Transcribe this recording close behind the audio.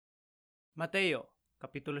Mateo,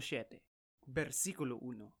 Kapitulo 7, versikulo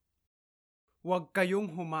 1. Huwag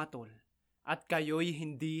kayong humatol, at kayo'y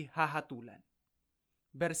hindi hahatulan.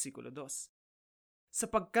 Versikulo 2.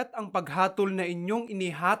 Sapagkat ang paghatol na inyong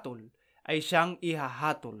inihatol ay siyang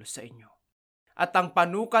ihahatol sa inyo. At ang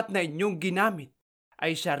panukat na inyong ginamit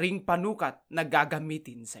ay siya ring panukat na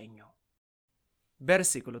gagamitin sa inyo.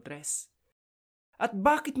 Versikulo 3. At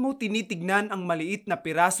bakit mo tinitignan ang maliit na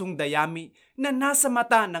pirasong dayami na nasa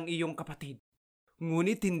mata ng iyong kapatid?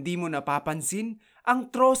 Ngunit hindi mo napapansin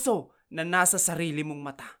ang troso na nasa sarili mong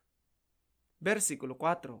mata. Versikulo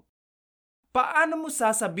 4. Paano mo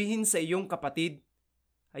sasabihin sa iyong kapatid,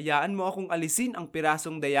 hayaan mo akong alisin ang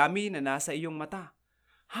pirasong dayami na nasa iyong mata,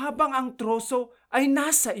 habang ang troso ay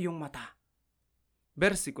nasa iyong mata?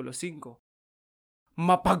 Versikulo 5.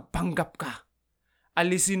 Mapagpanggap ka.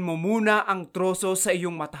 Alisin mo muna ang troso sa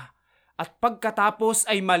iyong mata, at pagkatapos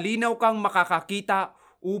ay malinaw kang makakakita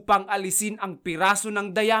upang alisin ang piraso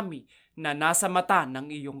ng dayami na nasa mata ng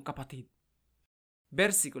iyong kapatid.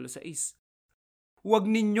 Versikulo 6. Huwag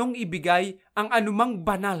ninyong ibigay ang anumang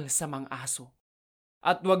banal sa mga aso,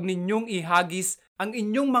 at huwag ninyong ihagis ang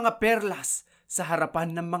inyong mga perlas sa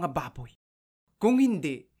harapan ng mga baboy. Kung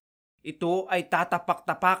hindi, ito ay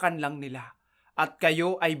tatapak-tapakan lang nila, at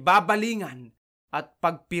kayo ay babalingan at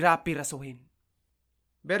pagpira-pirasuhin.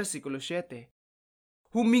 Versikulo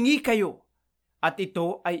 7. Humingi kayo, at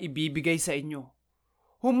ito ay ibibigay sa inyo.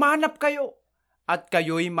 Humanap kayo, at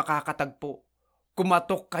kayo'y makakatagpo.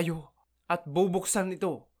 Kumatok kayo, at bubuksan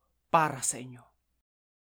ito para sa inyo.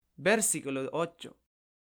 Versikulo 8.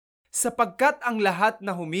 Sapagkat ang lahat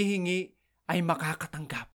na humihingi ay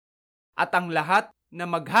makakatanggap, at ang lahat na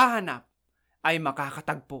maghahanap ay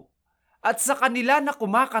makakatagpo, at sa kanila na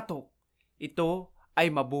kumakatok, ito ay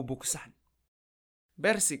mabubuksan.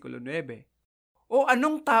 Versikulo 9. O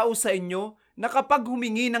anong tao sa inyo na kapag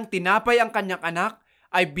humingi ng tinapay ang kanyang anak,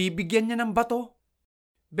 ay bibigyan niya ng bato?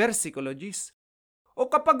 Versikulo 10. O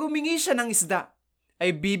kapag humingi siya ng isda, ay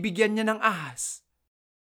bibigyan niya ng ahas?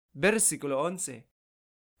 Versikulo 11.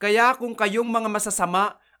 Kaya kung kayong mga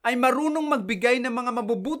masasama ay marunong magbigay ng mga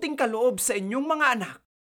mabubuting kaloob sa inyong mga anak,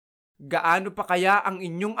 gaano pa kaya ang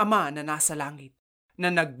inyong Ama na nasa langit, na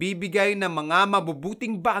nagbibigay ng mga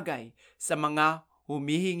mabubuting bagay sa mga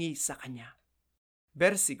humihingi sa Kanya.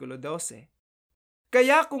 Versikulo 12.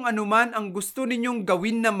 Kaya kung anuman ang gusto ninyong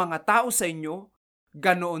gawin ng mga tao sa inyo,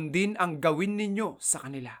 ganoon din ang gawin ninyo sa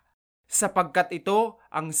kanila, sapagkat ito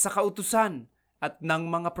ang sa kautusan at ng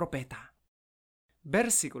mga propeta.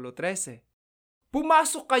 Versikulo 13.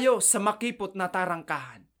 Pumasok kayo sa makipot na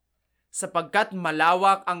tarangkahan, sapagkat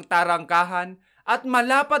malawak ang tarangkahan at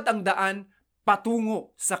malapad ang daan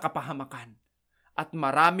patungo sa kapahamakan, at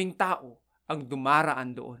maraming tao ang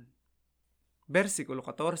dumaraan doon. Versikulo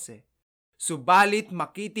 14. Subalit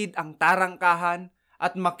makitid ang tarangkahan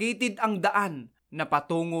at makitid ang daan na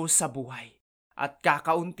patungo sa buhay, at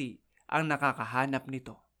kakaunti ang nakakahanap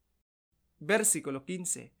nito. Versikulo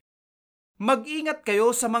 15. Mag-ingat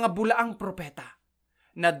kayo sa mga bulaang propeta,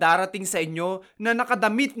 na darating sa inyo na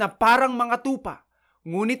nakadamit na parang mga tupa,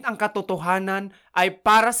 ngunit ang katotohanan ay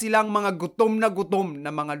para silang mga gutom na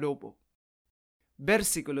mga lobo.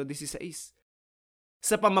 Versikulo 16.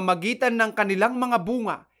 Sa pamamagitan ng kanilang mga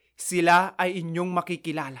bunga, sila ay inyong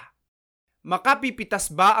makikilala. Makapipitas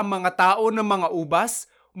ba ang mga tao ng mga ubas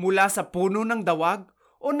mula sa puno ng dawag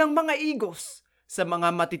o ng mga igos sa mga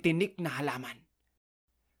matitinik na halaman?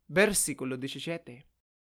 Versikulo 17.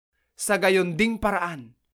 Sa gayon ding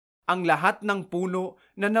paraan, ang lahat ng puno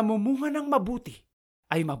na namumunga ng mabuti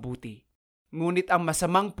ay mabuti, ngunit ang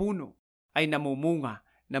masamang puno ay namumunga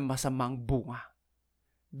ng masamang bunga.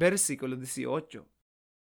 Versikulo 18.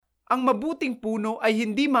 Ang mabuting puno ay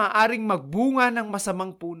hindi maaaring magbunga ng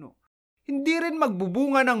masamang puno. Hindi rin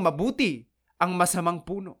magbubunga ng mabuti ang masamang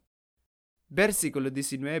puno. Versikulo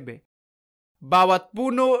 19. Bawat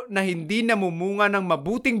puno na hindi namumunga ng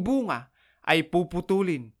mabuting bunga ay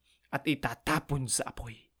puputulin at itatapon sa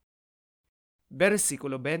apoy.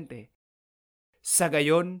 Versikulo 20. Sa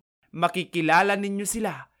gayon, makikilala ninyo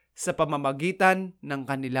sila sa pamamagitan ng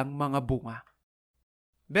kanilang mga bunga.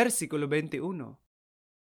 Versikulo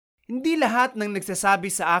 21. Hindi lahat ng nagsasabi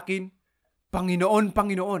sa akin, Panginoon,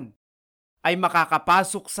 Panginoon, ay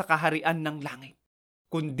makakapasok sa kaharian ng langit,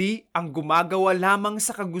 kundi ang gumagawa lamang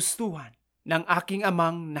sa kagustuhan ng aking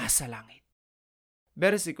Amang nasa langit.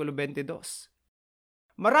 Versikulo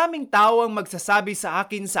 22. Maraming tao ang magsasabi sa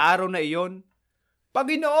akin sa araw na iyon,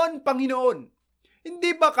 Panginoon, Panginoon,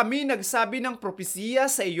 hindi ba kami nagsabi ng propesiya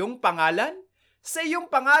sa iyong pangalan? Sa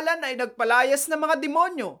iyong pangalan ay nagpalayas ng mga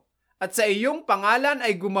demonyo, at sa iyong pangalan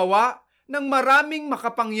ay gumawa ng maraming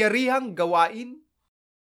makapangyarihang gawain?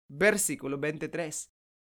 Versikulo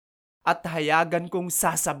 23. At hayagan kong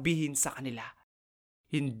sasabihin sa kanila,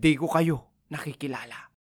 hindi ko kayo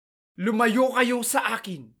nakikilala. Lumayo kayo sa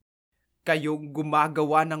akin, kayong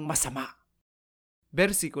gumagawa ng masama.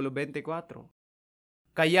 Versikulo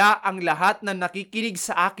 24. Kaya ang lahat na nakikinig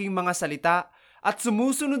sa aking mga salita at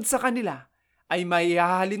sumusunod sa kanila ay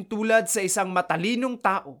maihahalin tulad sa isang matalinong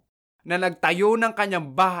tao na nagtayo ng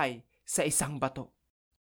kanyang bahay sa isang bato.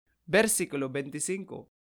 Versikulo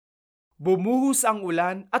 25. Bumuhos ang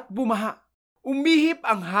ulan at bumaha, umihip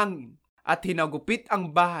ang hangin at hinagupit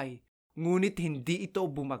ang bahay, ngunit hindi ito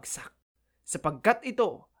bumagsak, sapagkat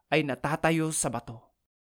ito ay natatayo sa bato.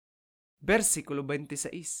 Versikulo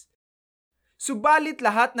 26. Subalit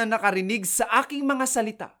lahat na nakarinig sa aking mga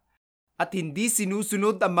salita at hindi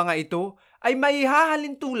sinusunod ang mga ito ay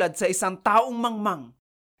maihahalin tulad sa isang taong mangmang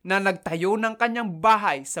na nagtayo ng kanyang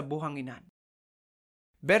bahay sa buhanginan.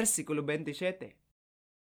 Versikulo 27.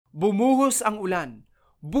 Bumuhos ang ulan,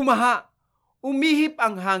 bumaha, umihip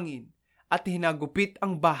ang hangin at hinagupit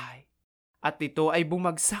ang bahay, at ito ay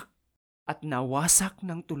bumagsak at nawasak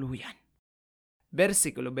ng tuluyan.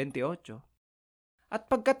 Versikulo 28.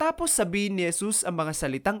 At pagkatapos sabihin ni Jesus ang mga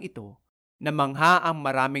salitang ito, namangha ang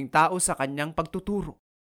maraming tao sa kanyang pagtuturo.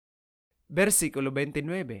 Versikulo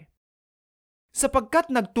 29.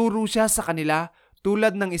 Sapagkat nagturo siya sa kanila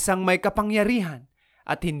tulad ng isang may kapangyarihan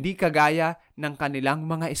at hindi kagaya ng kanilang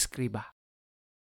mga eskriba.